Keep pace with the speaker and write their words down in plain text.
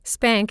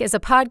Spank is a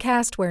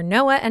podcast where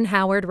Noah and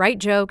Howard write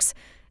jokes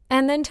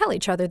and then tell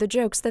each other the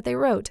jokes that they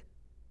wrote.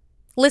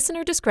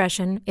 Listener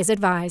discretion is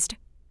advised.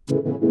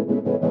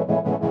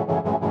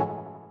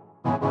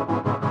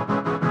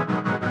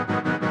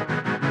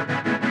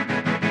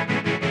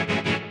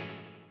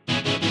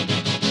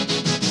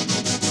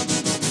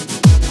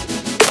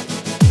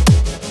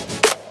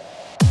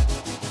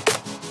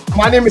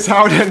 My name is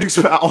Howard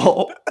Hendricks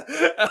Powell.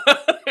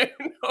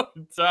 No,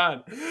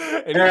 John.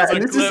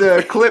 And this is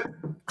a clip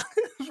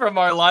from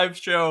our live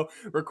show,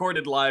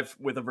 recorded live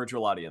with a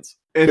virtual audience.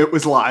 And it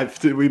was live.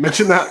 Did we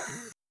mention that?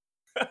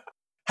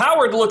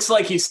 Howard looks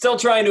like he's still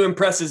trying to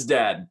impress his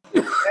dad.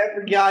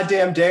 Every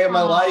goddamn day of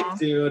my life,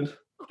 dude.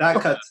 That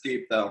cuts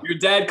deep, though. Your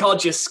dad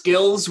called you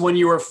skills when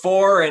you were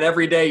 4, and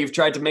every day you've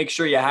tried to make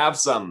sure you have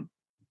some.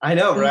 I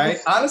know, right?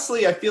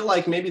 Honestly, I feel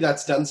like maybe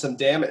that's done some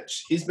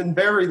damage. He's been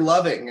very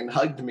loving and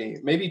hugged me.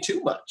 Maybe too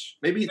much.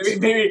 Maybe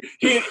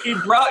he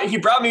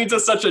brought me into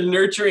such a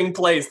nurturing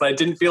place that I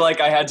didn't feel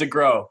like I had to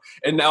grow,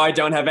 and now I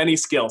don't have any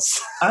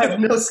skills. I have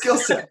no skill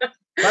set.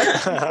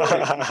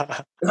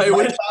 I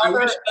wish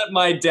that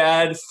my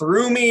dad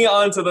threw me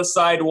onto the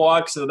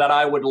sidewalk so that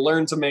I would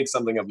learn to make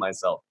something of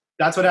myself.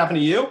 That's what happened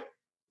to you?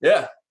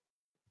 Yeah.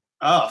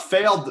 Oh,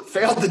 failed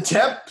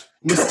attempt.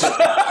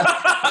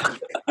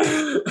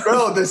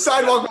 Bro, the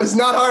sidewalk was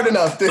not hard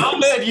enough, dude. Oh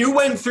man, you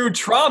went through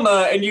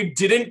trauma and you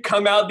didn't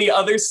come out the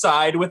other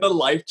side with a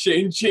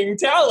life-changing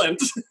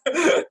talent.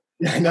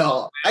 I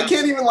know. I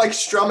can't even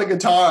strum a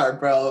guitar,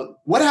 bro.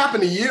 What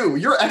happened to you?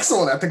 You're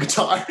excellent at the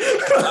guitar.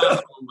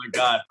 Oh my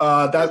god.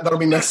 That'll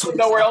be next week. I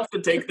don't know where else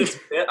to take this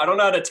bit. I don't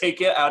know how to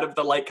take it out of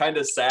the kind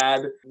of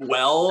sad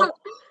well.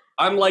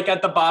 I'm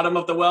at the bottom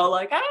of the well,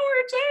 Howard,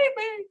 save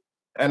me.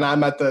 And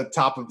I'm at the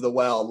top of the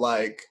well,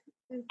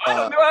 I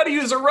don't know how to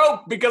use a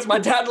rope because my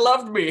dad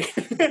loved me.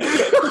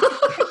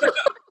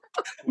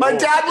 My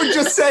dad would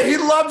just say he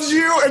loves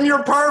you and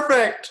you're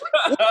perfect.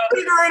 We'll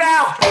figure it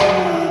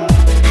out.